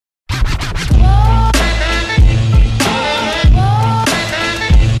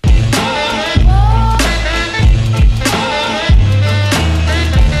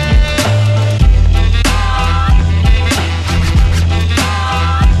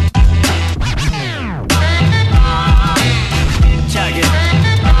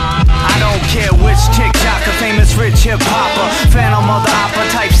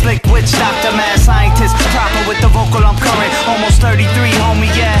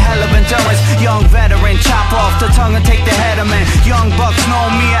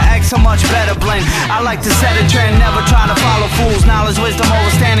makes a much better blend. I like to set a trend, never try to follow fools. Knowledge, wisdom,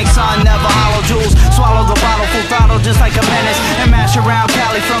 overstanding, son, never hollow jewels. Swallow the bottle, full throttle, just like a menace. And mash around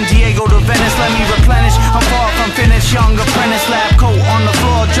Cali from Diego to Venice. Let me replenish, I'm far from finished. Young apprentice, lab coat on the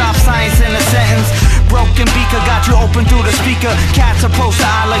floor, drop science in a sentence. Broken beaker, got you open through the speaker. Cats approach the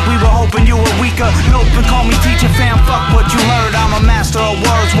eye like we were hoping you were weaker. Nope, and call me teacher, fam, fuck what you heard. I'm a master of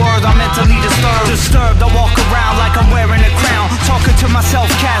words, I'm mentally disturbed. I walk around like I'm wearing a crown. Talking to myself,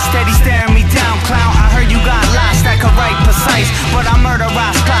 cat steady staring me down. Clown, I heard you got lost, that could write precise. But I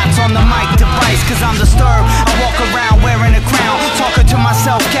murderize clots on the mic device. Cause I'm disturbed, I walk around wearing a crown. Talking to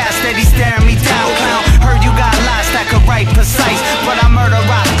myself, cat steady staring me down. Clown, heard you got lost, that could write precise. But I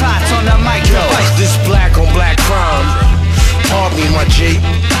murderize clots on the mic device. This black on black crime, pardon me my G.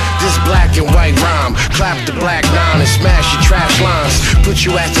 This black and white rhyme, clap the black nine and smash your trash lines. Put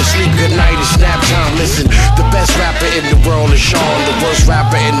you at to sleep, good night, it's nap time. Listen, the best rapper in the world is Sean. The worst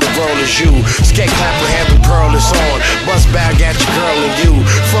rapper in the world is you. Skate clapper, have the pearl is on. Bust bag at your girl and you.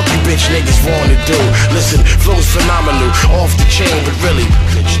 Fuck you bitch niggas wanna do. Listen, flow's phenomenal, off the chain, but really,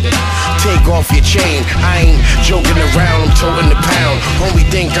 take off your chain. I ain't joking around, I'm toting the pound. Homie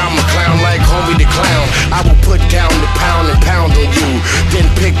think I'm a clown like homie the clown. I will put down the pound and pound on you. Then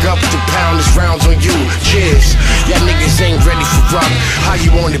pick up the pound, this rounds on you. Cheers, y'all niggas ain't ready for rock. How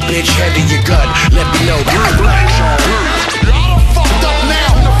you on the bitch, head of your gut? Let me know. Black Sean. Y'all fucked up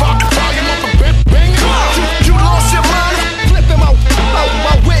now. The volume up a bit, bang it. You lost your mind. Flipping my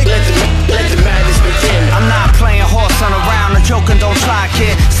wig. Let the madness begin. I'm not playing horse on around, or joking, don't try,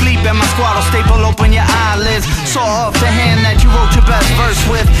 kid. Sleep in my squad, I'll staple open your eyelids. Saw off the hand that you wrote your best verse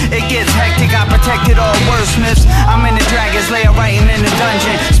with. It gets hectic, I protected all wordsmiths. I'm in the dragon's lair, writing in the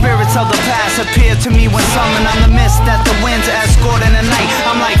dungeon. Spirits of the past appear to me when summoned. I'm the mist that the winds escort in the night.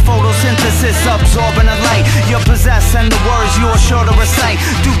 I'm like photosynthesis, absorbing the light. You're possessed and the words you are sure to recite.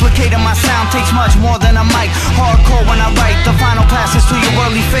 Duplicating my sound takes much more than a mic. Hardcore when I write, the final passes to your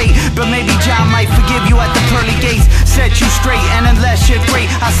early fate. But maybe John might forgive you at the pearly gates. Set you straight, and unless you're great,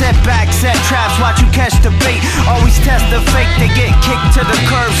 I set back, set traps, watch you catch the bait. Always test the fake, they get kicked to the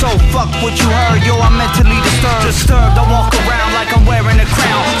curb. So fuck what you heard, yo, I'm mentally disturbed. I walk around like I'm wearing a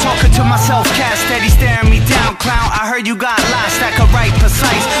crown. Talking to myself, cat steady staring me down. Clown, I heard you got lost, that could write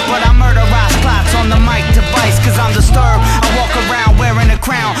precise. But I murderize plots on the mic device. Cause I'm disturbed, I walk around wearing a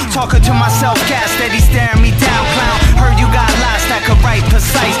crown. Talking to myself, cat steady staring me down. Clown, heard you got lost, that could write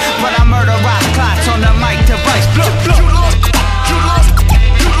precise. But I murderize plots on the mic device.